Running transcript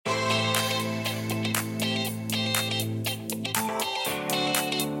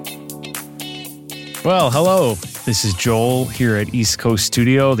Well, hello. This is Joel here at East Coast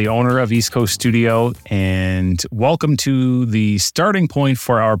Studio, the owner of East Coast Studio, and welcome to the starting point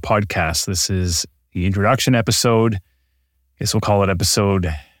for our podcast. This is the introduction episode. I guess we'll call it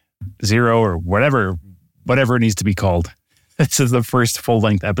episode 0 or whatever it needs to be called. This is the first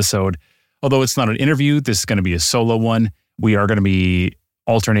full-length episode. Although it's not an interview, this is going to be a solo one. We are going to be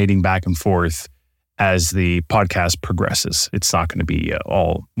alternating back and forth as the podcast progresses. It's not going to be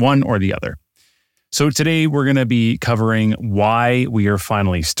all one or the other. So today we're going to be covering why we are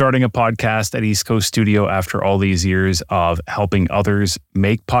finally starting a podcast at East Coast Studio after all these years of helping others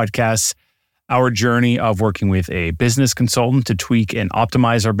make podcasts, our journey of working with a business consultant to tweak and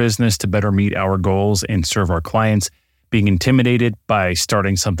optimize our business to better meet our goals and serve our clients, being intimidated by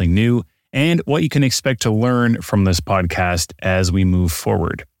starting something new, and what you can expect to learn from this podcast as we move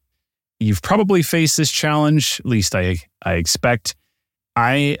forward. You've probably faced this challenge, at least I expect.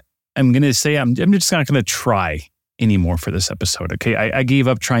 I'm going to say I'm just not going to try anymore for this episode, okay? I gave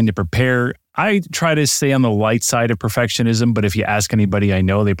up trying to prepare. I try to stay on the light side of perfectionism, but if you ask anybody I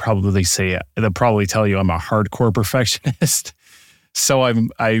know, they'll probably tell you I'm a hardcore perfectionist. So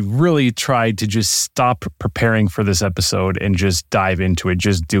I really tried to just stop preparing for this episode and just dive into it,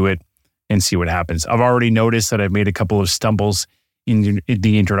 just do it and see what happens. I've already noticed that I've made a couple of stumbles in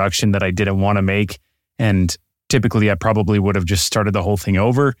the introduction that I didn't want to make, and typically I probably would have just started the whole thing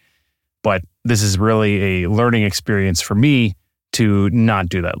over. But this is really a learning experience for me to not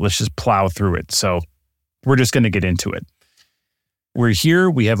do that. Let's just plow through it. So we're just going to get into it. We're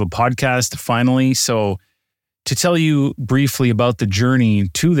here. We have a podcast finally. So to tell you briefly about the journey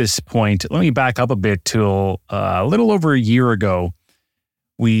to this point, let me back up a bit till a little over a year ago.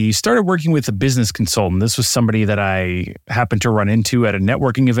 We started working with a business consultant. This was somebody that I happened to run into at a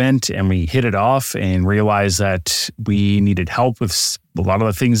networking event, and we hit it off and realized that we needed help with a lot of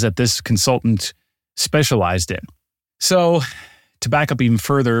the things that this consultant specialized in. So to back up even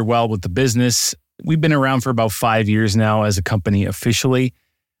further, with the business, we've been around for about 5 years now as a company officially.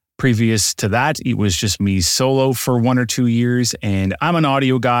 Previous to that, it was just me solo for 1 or 2 years, and I'm an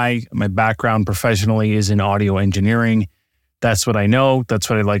audio guy. My background professionally is in audio engineering. That's what I know.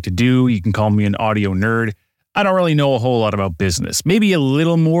 That's what I like to do. You can call me an audio nerd. I don't really know a whole lot about business. Maybe a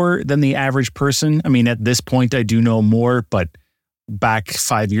little more than the average person. I mean, at this point, I do know more, but back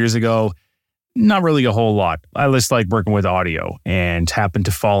 5 years ago, not really a whole lot. I just like working with audio and happened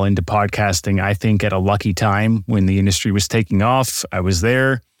to fall into podcasting, I think, at a lucky time when the industry was taking off. I was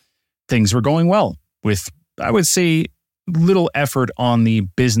there. Things were going well with, I would say, little effort on the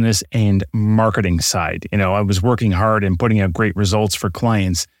business and marketing side. I was working hard and putting out great results for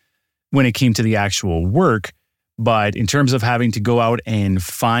clients when it came to the actual work. But in terms of having to go out and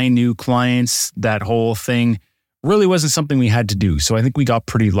find new clients, that whole thing really wasn't something we had to do. So I think we got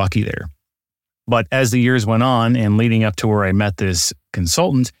pretty lucky there. But as the years went on and leading up to where I met this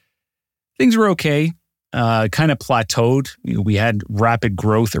consultant, things were okay. Kind of plateaued. We had rapid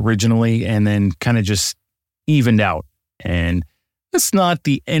growth originally and then kind of just evened out. And it's not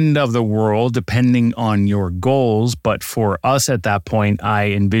the end of the world depending on your goals, but for us at that point,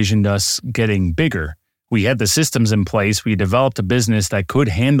 I envisioned us getting bigger. We had the systems in place. We developed a business that could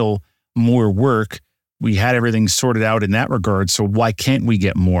handle more work. We had everything sorted out in that regard. So why can't we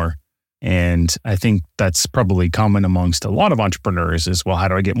get more? And I think that's probably common amongst a lot of entrepreneurs is, well, how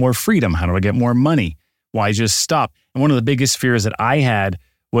do I get more freedom? How do I get more money? Why just stop? And one of the biggest fears that I had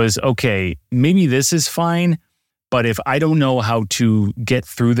was, okay, maybe this is fine, but if I don't know how to get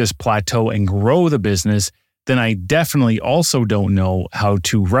through this plateau and grow the business, then I definitely also don't know how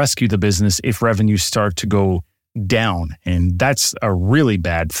to rescue the business if revenues start to go down. And that's a really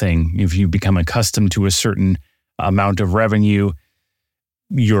bad thing. If you become accustomed to a certain amount of revenue,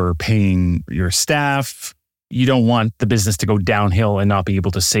 you're paying your staff, you don't want the business to go downhill and not be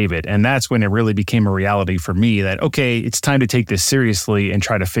able to save it. And that's when it really became a reality for me that, okay, it's time to take this seriously and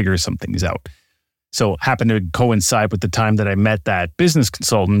try to figure some things out. So happened to coincide with the time that I met that business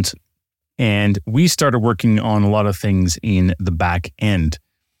consultant, and we started working on a lot of things in the back end.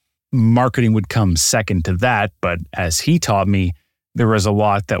 Marketing would come second to that, but as he taught me, there was a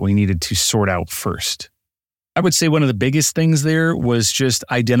lot that we needed to sort out first. I would say one of the biggest things there was just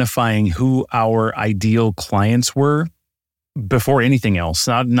identifying who our ideal clients were before anything else,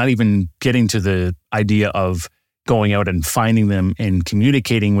 not even getting to the idea of going out and finding them and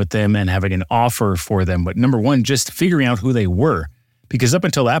communicating with them and having an offer for them. But number one, just figuring out who they were. Because up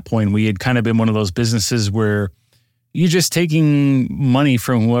until that point, we had kind of been one of those businesses where you're just taking money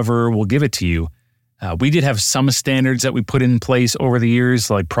from whoever will give it to you. We did have some standards that we put in place over the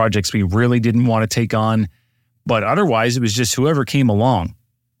years, like projects we really didn't want to take on. But otherwise, it was just whoever came along.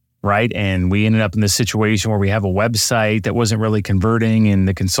 right? And we ended up in this situation where we have a website that wasn't really converting, and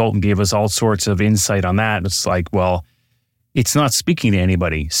the consultant gave us all sorts of insight on that. It's like, well, it's not speaking to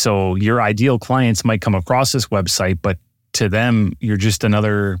anybody. So your ideal clients might come across this website, but to them, you're just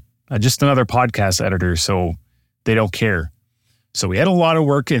another podcast editor. So they don't care. So we had a lot of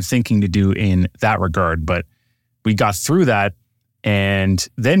work and thinking to do in that regard, but we got through that. And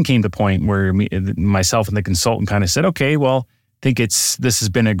then came the point where myself and the consultant kind of said, okay, well, I think this has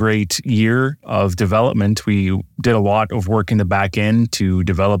been a great year of development. We did a lot of work in the back end to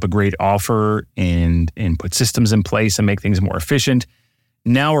develop a great offer and put systems in place and make things more efficient.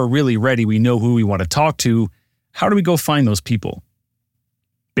 Now we're really ready. We know who we want to talk to. How do we go find those people?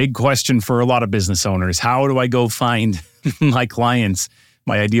 Big question for a lot of business owners. How do I go find my clients,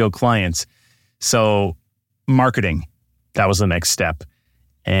 my ideal clients? So marketing, that was the next step.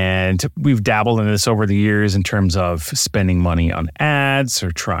 And we've dabbled in this over the years in terms of spending money on ads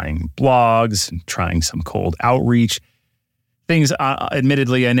or trying blogs and trying some cold outreach. Things,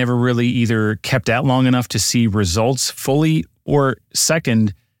 admittedly, I never really either kept at long enough to see results fully, or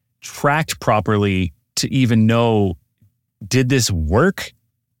second, tracked properly to even know, did this work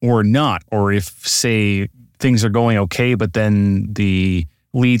or not? Or if, say, things are going okay, but then the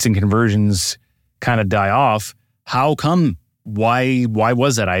leads and conversions kind of die off, how come? Why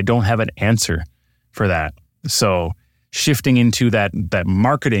was that? I don't have an answer for that. So shifting into that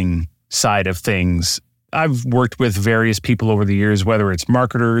marketing side of things, I've worked with various people over the years, whether it's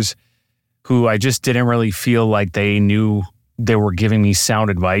marketers who I just didn't really feel like they knew they were giving me sound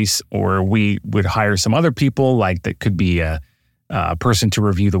advice, or we would hire some other people, like that could be a person to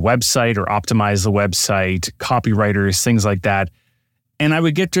review the website or optimize the website, copywriters, things like that. And I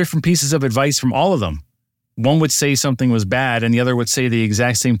would get different pieces of advice from all of them. One would say something was bad and the other would say the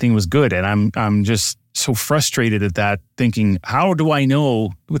exact same thing was good. And I'm just so frustrated at that, thinking, how do I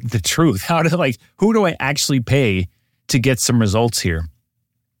know the truth? Who do I actually pay to get some results here?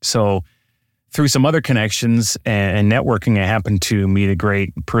 So through some other connections and networking, I happened to meet a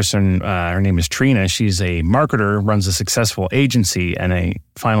great person. Her name is Trina. She's a marketer, runs a successful agency. And I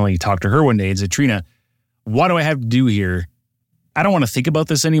finally talked to her one day and said, Trina, what do I have to do here? I don't want to think about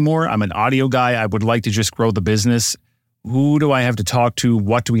this anymore. I'm an audio guy. I would like to just grow the business. Who do I have to talk to?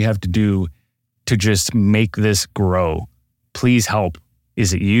 What do we have to do to just make this grow? Please help.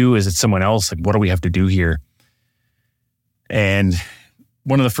 Is it you? Is it someone else? Like, what do we have to do here? And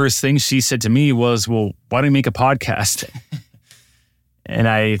one of the first things she said to me was, well, why don't you make a podcast? And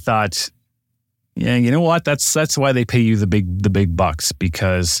I thought, yeah, you know what? That's why they pay you the big bucks,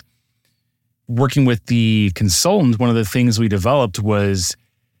 because working with the consultant, one of the things we developed was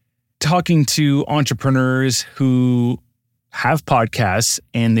talking to entrepreneurs who have podcasts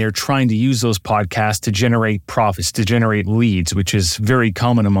and they're trying to use those podcasts to generate profits, to generate leads, which is very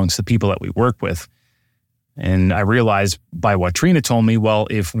common amongst the people that we work with. And I realized by what Trina told me, well,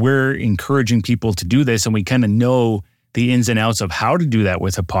 if we're encouraging people to do this and we kind of know the ins and outs of how to do that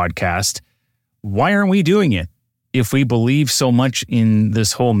with a podcast, why aren't we doing it? If we believe so much in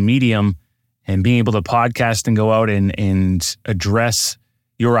this whole medium and being able to podcast and go out and address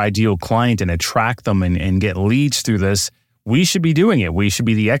your ideal client and attract them and get leads through this, we should be doing it. We should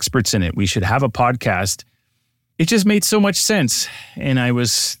be the experts in it. We should have a podcast. It just made so much sense. And I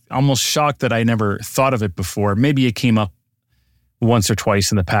was almost shocked that I never thought of it before. Maybe it came up once or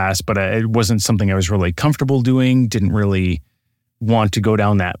twice in the past, but it wasn't something I was really comfortable doing. Didn't really want to go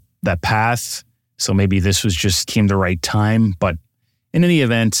down that path. So maybe this came the right time. But in any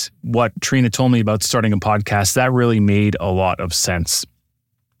event, what Trina told me about starting a podcast, that really made a lot of sense.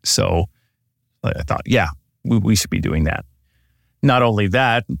 So I thought, yeah, we should be doing that. Not only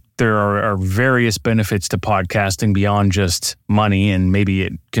that, there are various benefits to podcasting beyond just money, and maybe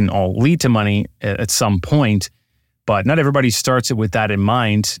it can all lead to money at some point, but not everybody starts it with that in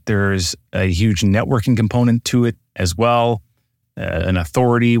mind. There's a huge networking component to it as well, an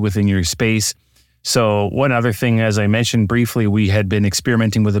authority within your space. So one other thing, as I mentioned briefly, we had been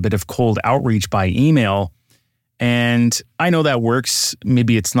experimenting with a bit of cold outreach by email. And I know that works.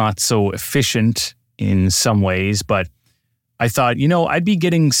 Maybe it's not so efficient in some ways, but I thought, I'd be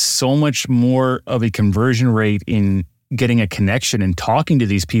getting so much more of a conversion rate in getting a connection and talking to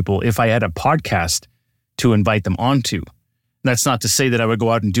these people if I had a podcast to invite them onto. That's not to say that I would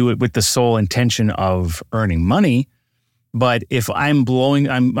go out and do it with the sole intention of earning money. But if I'm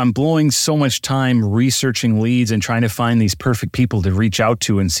blowing so much time researching leads and trying to find these perfect people to reach out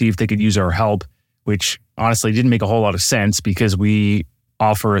to and see if they could use our help, which honestly didn't make a whole lot of sense because we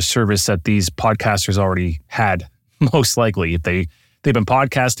offer a service that these podcasters already had, most likely. If they've been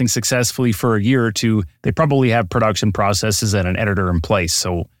podcasting successfully for a year or two, they probably have production processes and an editor in place.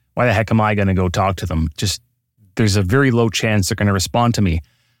 So why why the heck am I going to go talk to them? Just there's a very low chance they're going to respond to me.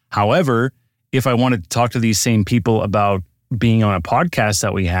 However, if I wanted to talk to these same people about being on a podcast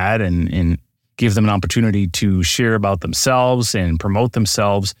that we had and give them an opportunity to share about themselves and promote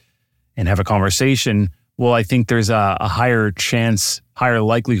themselves and have a conversation, well, I think there's a higher chance, higher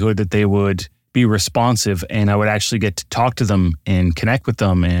likelihood that they would be responsive and I would actually get to talk to them and connect with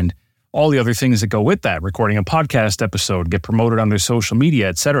them and all the other things that go with that, recording a podcast episode, get promoted on their social media,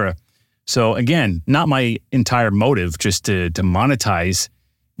 etc. So again, not my entire motive just to monetize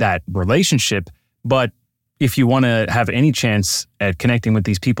that relationship, but if you want to have any chance at connecting with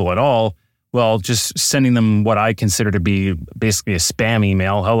these people at all, well, just sending them what I consider to be basically a spam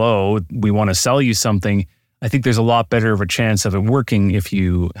email. Hello, we want to sell you something. I think there's a lot better of a chance of it working if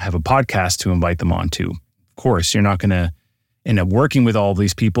you have a podcast to invite them on to. Of course, you're not going to end up working with all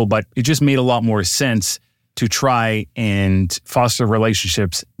these people, but it just made a lot more sense to try and foster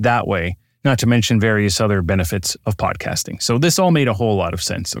relationships that way, not to mention various other benefits of podcasting. So this all made a whole lot of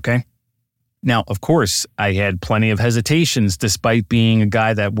sense, okay? Now, of course, I had plenty of hesitations despite being a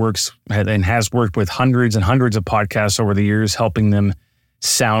guy that works and has worked with hundreds and hundreds of podcasts over the years, helping them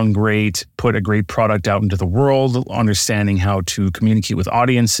sound great, put a great product out into the world, understanding how to communicate with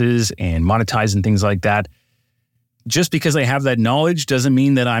audiences and monetize and things like that. Just because I have that knowledge doesn't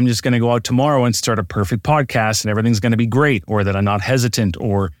mean that I'm just going to go out tomorrow and start a perfect podcast and everything's going to be great, or that I'm not hesitant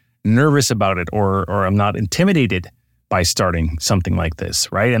or nervous about it, or I'm not intimidated by starting something like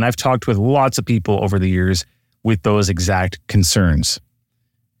this, right? And I've talked with lots of people over the years with those exact concerns.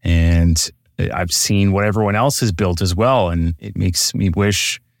 And I've seen what everyone else has built as well, and it makes me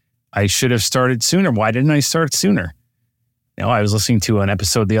wish I should have started sooner. Why didn't I start sooner? You know, I was listening to an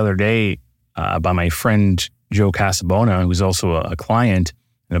episode the other day by my friend Joe Casabona, who's also a client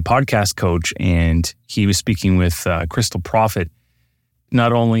and a podcast coach, and he was speaking with Crystal Profit.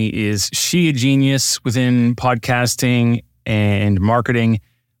 Not only is she a genius within podcasting and marketing,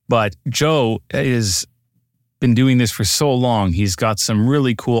 but Joe has been doing this for so long. He's got some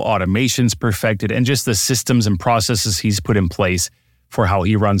really cool automations perfected and just the systems and processes he's put in place for how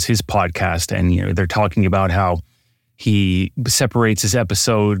he runs his podcast. And, you know, they're talking about how he separates his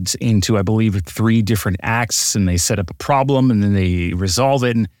episodes into, I believe, 3 different acts, and they set up a problem and then they resolve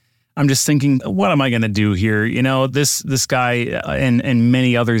it. And I'm just thinking, what am I going to do here? You know, this guy and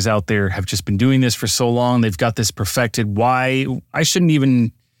many others out there have just been doing this for so long. They've got this perfected. Why? I shouldn't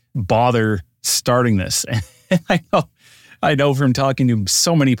even bother starting this. And I know from talking to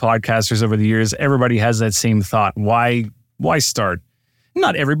so many podcasters over the years, everybody has that same thought. Why start?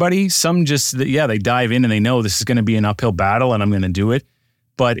 Not everybody. Some just, they dive in and they know this is going to be an uphill battle and I'm going to do it.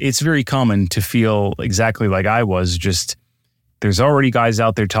 But it's very common to feel exactly like I was, just there's already guys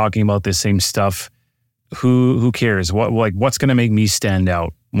out there talking about this same stuff. Who cares? What's going to make me stand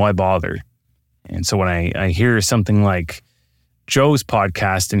out? Why bother? And so when I hear something like Joe's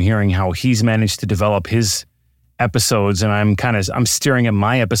podcast and hearing how he's managed to develop his episodes, and I'm staring at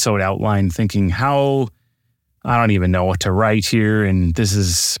my episode outline thinking I don't even know what to write here, and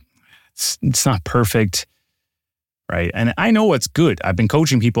it's not perfect. Right. And I know what's good. I've been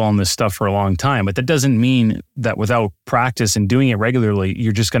coaching people on this stuff for a long time, but that doesn't mean that without practice and doing it regularly,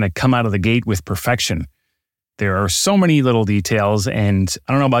 you're just going to come out of the gate with perfection. There are so many little details, and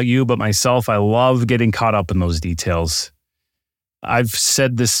I don't know about you, but myself, I love getting caught up in those details. I've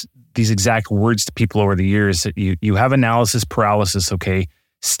said these exact words to people over the years that you have analysis paralysis, okay?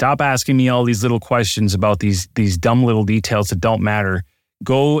 Stop asking me all these little questions about these dumb little details that don't matter.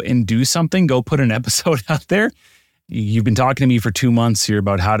 Go and do something. Go put an episode out there. You've been talking to me for 2 months here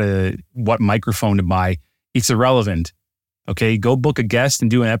about what microphone to buy. It's irrelevant. Okay, go book a guest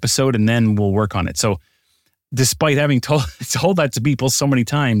and do an episode and then we'll work on it. So despite having told that to people so many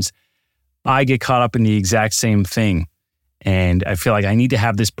times, I get caught up in the exact same thing. And I feel like I need to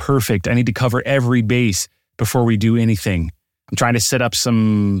have this perfect. I need to cover every base before we do anything. I'm trying to set up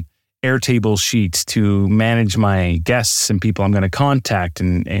some Airtable sheets to manage my guests and people I'm going to contact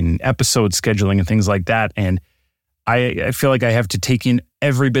and episode scheduling and things like that. And I feel like I have to take in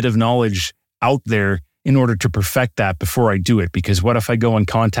every bit of knowledge out there in order to perfect that before I do it. Because what if I go and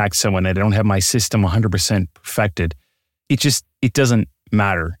contact someone and I don't have my system 100% perfected? It doesn't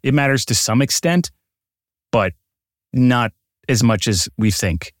matter. It matters to some extent, but not as much as we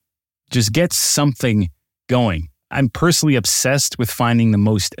think. Just get something going. I'm personally obsessed with finding the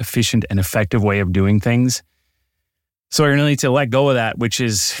most efficient and effective way of doing things. So I really need to let go of that, which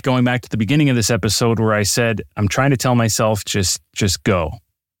is going back to the beginning of this episode where I said, I'm trying to tell myself, just go.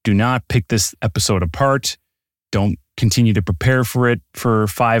 Do not pick this episode apart. Don't continue to prepare for it for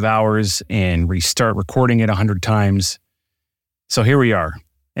 5 hours and restart recording it 100 times. So here we are.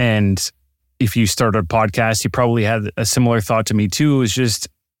 And if you start a podcast, you probably had a similar thought to me too. It's just,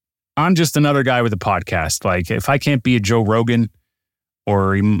 I'm just another guy with a podcast. Like if I can't be a Joe Rogan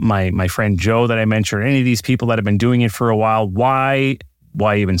or my friend Joe that I mentioned, or any of these people that have been doing it for a while, why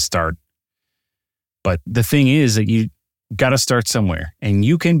even start? But the thing is that you got to start somewhere, and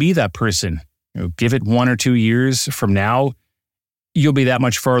you can be that person. Give it 1 or 2 years from now, you'll be that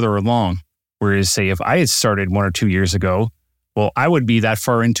much farther along. Whereas say if I had started 1 or 2 years ago, well, I would be that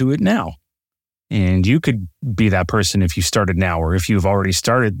far into it now. And you could be that person if you started now, or if you've already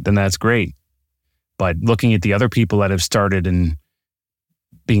started, then that's great. But looking at the other people that have started and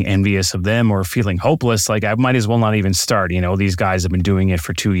being envious of them or feeling hopeless, like I might as well not even start. These guys have been doing it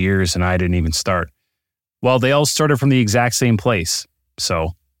for 2 years and I didn't even start. Well, they all started from the exact same place.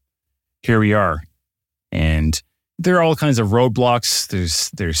 So here we are. And there are all kinds of roadblocks.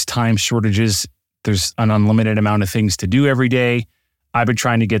 There's time shortages. There's an unlimited amount of things to do every day. I've been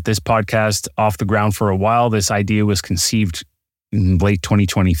trying to get this podcast off the ground for a while. This idea was conceived in late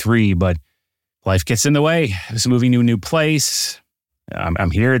 2023, but life gets in the way. I was moving to a new place.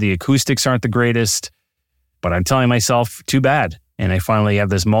 I'm here. The acoustics aren't the greatest, but I'm telling myself, too bad. And I finally have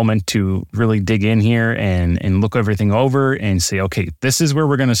this moment to really dig in here and look everything over and say, okay, this is where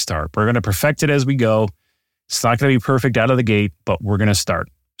we're going to start. We're going to perfect it as we go. It's not going to be perfect out of the gate, but we're going to start.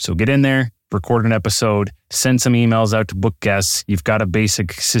 So get in there, record an episode, send some emails out to book guests. You've got a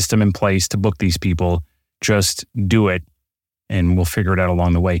basic system in place to book these people. Just do it, and we'll figure it out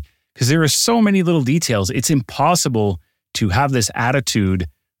along the way. Because there are so many little details. It's impossible to have this attitude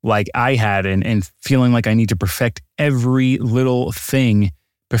like I had and feeling like I need to perfect every little thing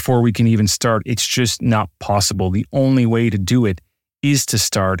before we can even start. It's just not possible. The only way to do it is to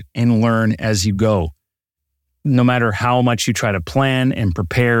start and learn as you go. No matter how much you try to plan and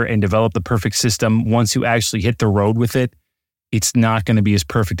prepare and develop the perfect system, once you actually hit the road with it, it's not going to be as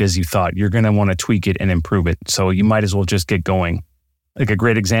perfect as you thought. You're going to want to tweak it and improve it. So you might as well just get going. Like a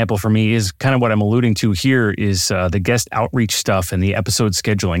great example for me is kind of what I'm alluding to here is the guest outreach stuff and the episode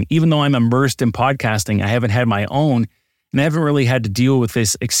scheduling. Even though I'm immersed in podcasting, I haven't had my own, and I haven't really had to deal with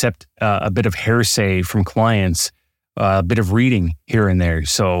this except a bit of hearsay from clients, a bit of reading here and there.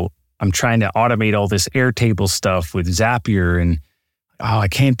 So I'm trying to automate all this Airtable stuff with Zapier, and I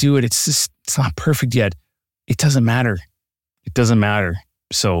can't do it. It's not perfect yet. It doesn't matter. It doesn't matter.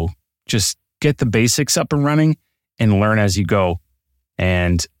 So just get the basics up and running and learn as you go.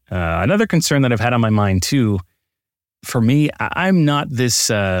 And another concern that I've had on my mind too, for me, I'm not this,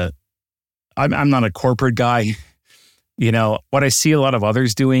 I'm not a corporate guy. What I see a lot of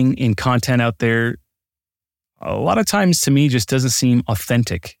others doing in content out there, a lot of times to me just doesn't seem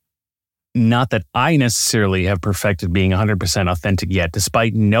authentic. Not that I necessarily have perfected being 100% authentic yet,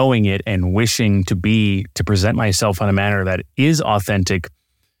 despite knowing it and wishing to present myself in a manner that is authentic.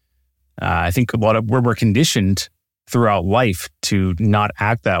 I think a lot of where we're conditioned throughout life to not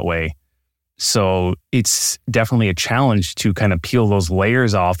act that way. So it's definitely a challenge to kind of peel those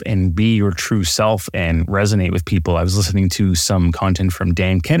layers off and be your true self and resonate with people. I was listening to some content from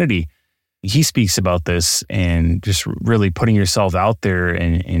Dan Kennedy. He speaks about this and just really putting yourself out there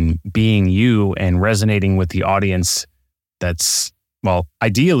and being you and resonating with the audience. That's, well,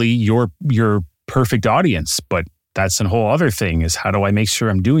 ideally your perfect audience, but that's a whole other thing is how do I make sure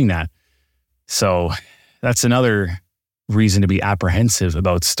I'm doing that? So that's another reason to be apprehensive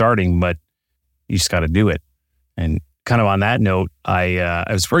about starting, but you just got to do it. And kind of on that note, I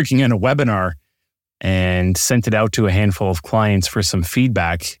was working in a webinar and sent it out to a handful of clients for some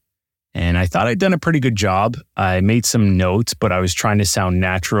feedback. And I thought I'd done a pretty good job. I made some notes, but I was trying to sound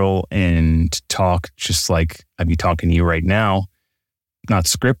natural and talk just like I'd be talking to you right now, not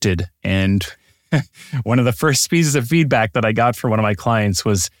scripted. And one of the first pieces of feedback that I got from one of my clients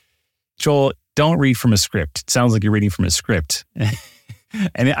was, Joel, don't read from a script. It sounds like you're reading from a script.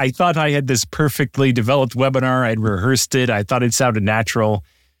 And I thought I had this perfectly developed webinar. I'd rehearsed it. I thought it sounded natural.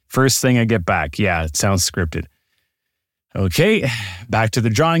 First thing I get back, yeah, it sounds scripted. Okay, back to the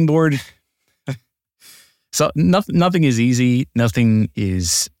drawing board. So nothing is easy. Nothing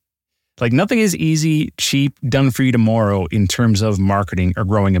is easy, cheap, done for you tomorrow in terms of marketing or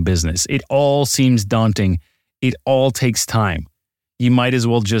growing a business. It all seems daunting. It all takes time. You might as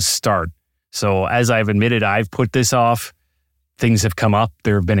well just start. So as I've admitted, I've put this off. Things have come up.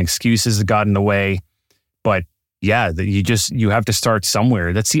 There have been excuses that got in the way. But yeah, you have to start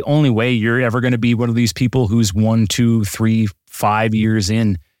somewhere. That's the only way you're ever going to be one of these people who's 1, 2, 3, 5 years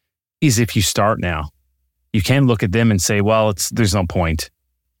in is if you start now. You can't look at them and say, well, there's no point.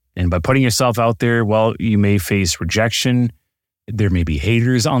 And by putting yourself out there, well, you may face rejection. There may be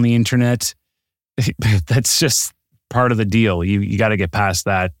haters on the internet. That's part of the deal. You got to get past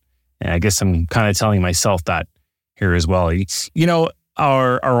that. And I guess I'm kind of telling myself that here as well.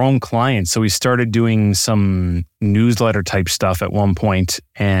 Our own clients. So we started doing some newsletter type stuff at one point,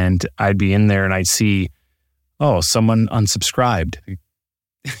 and I'd be in there and I'd see, someone unsubscribed.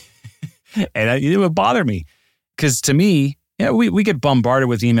 And it would bother me because to me, we get bombarded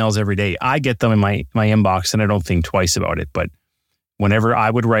with emails every day. I get them in my inbox and I don't think twice about it. But whenever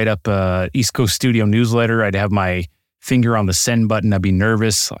I would write up a East Coast Studio newsletter, I'd have my finger on the send button. I'd be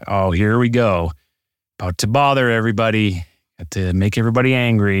nervous. Oh, here we go. About to bother everybody. Got to make everybody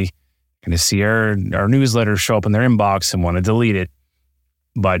angry. Going to see our newsletter show up in their inbox and want to delete it.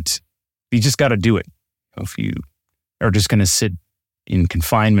 But you just got to do it. If you are just going to sit in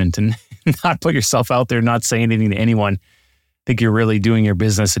confinement and not put yourself out there, not say anything to anyone, I think you're really doing your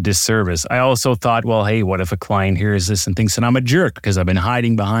business a disservice. I also thought, well, hey, what if a client hears this and thinks that I'm a jerk because I've been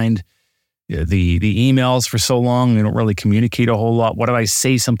hiding behind the emails for so long. They don't really communicate a whole lot. What if I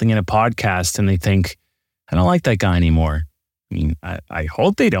say something in a podcast and they think, I don't like that guy anymore? I mean, I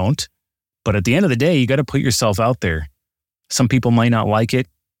hope they don't. But at the end of the day, you got to put yourself out there. Some people might not like it.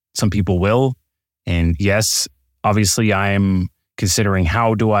 Some people will. And yes, obviously I am considering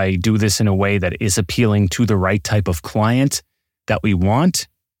how do I do this in a way that is appealing to the right type of client that we want.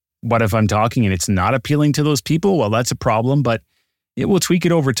 What if I'm talking and it's not appealing to those people? Well, that's a problem, but it will tweak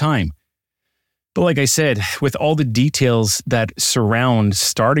it over time. But like I said, with all the details that surround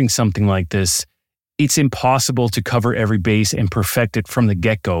starting something like this, it's impossible to cover every base and perfect it from the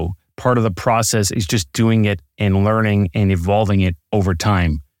get-go. Part of the process is just doing it and learning and evolving it over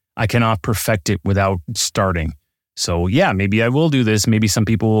time. I cannot perfect it without starting. So yeah, maybe I will do this. Maybe some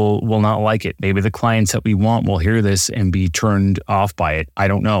people will not like it. Maybe the clients that we want will hear this and be turned off by it. I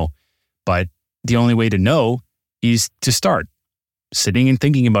don't know. But the only way to know is to start. Sitting and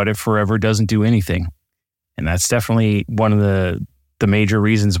thinking about it forever doesn't do anything. And that's definitely one of the major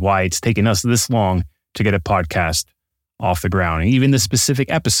reasons why it's taken us this long to get a podcast off the ground. And even the specific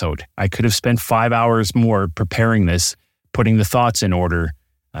episode, I could have spent 5 hours more preparing this, putting the thoughts in order.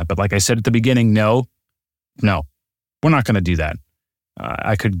 But like I said at the beginning, no, we're not going to do that.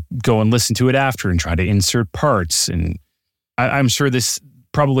 I could go and listen to it after and try to insert parts. And I'm sure this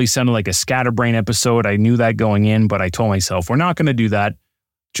probably sounded like a scatterbrain episode. I knew that going in, but I told myself, we're not going to do that.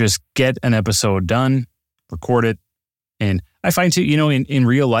 Just get an episode done, record it. And I find too, in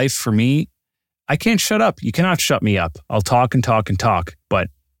real life for me, I can't shut up. You cannot shut me up. I'll talk and talk and talk. But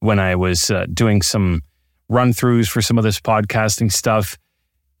when I was doing some run-throughs for some of this podcasting stuff,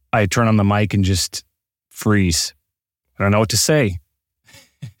 I turn on the mic and just freeze. I don't know what to say,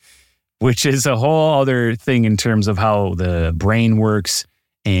 which is a whole other thing in terms of how the brain works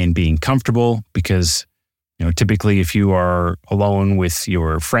and being comfortable. Because, typically if you are alone with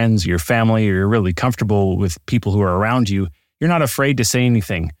your friends, your family, or you're really comfortable with people who are around you, you're not afraid to say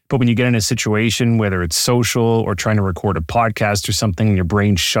anything. But when you get in a situation, whether it's social or trying to record a podcast or something, your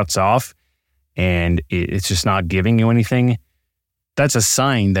brain shuts off and it's just not giving you anything. That's a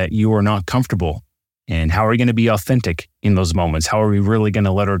sign that you are not comfortable. And how are we going to be authentic in those moments? How are we really going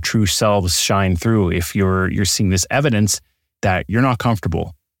to let our true selves shine through if you're seeing this evidence that you're not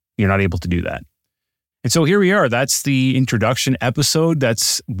comfortable? You're not able to do that. And so here we are. That's the introduction episode.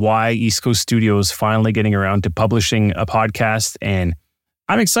 That's why East Coast Studio is finally getting around to publishing a podcast. And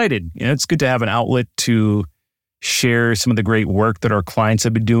I'm excited. It's good to have an outlet to share some of the great work that our clients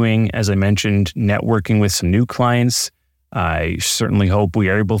have been doing. As I mentioned, networking with some new clients. I certainly hope we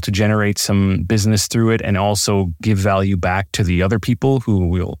are able to generate some business through it and also give value back to the other people who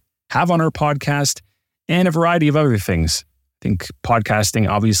we'll have on our podcast and a variety of other things. I think podcasting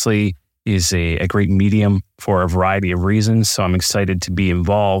obviously is a great medium for a variety of reasons. So I'm excited to be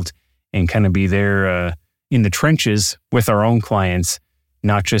involved and kind of be there in the trenches with our own clients,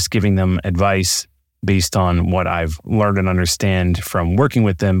 not just giving them advice based on what I've learned and understand from working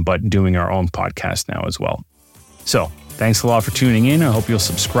with them, but doing our own podcast now as well. So thanks a lot for tuning in. I hope you'll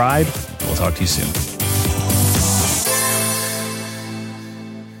subscribe. We'll talk to you soon.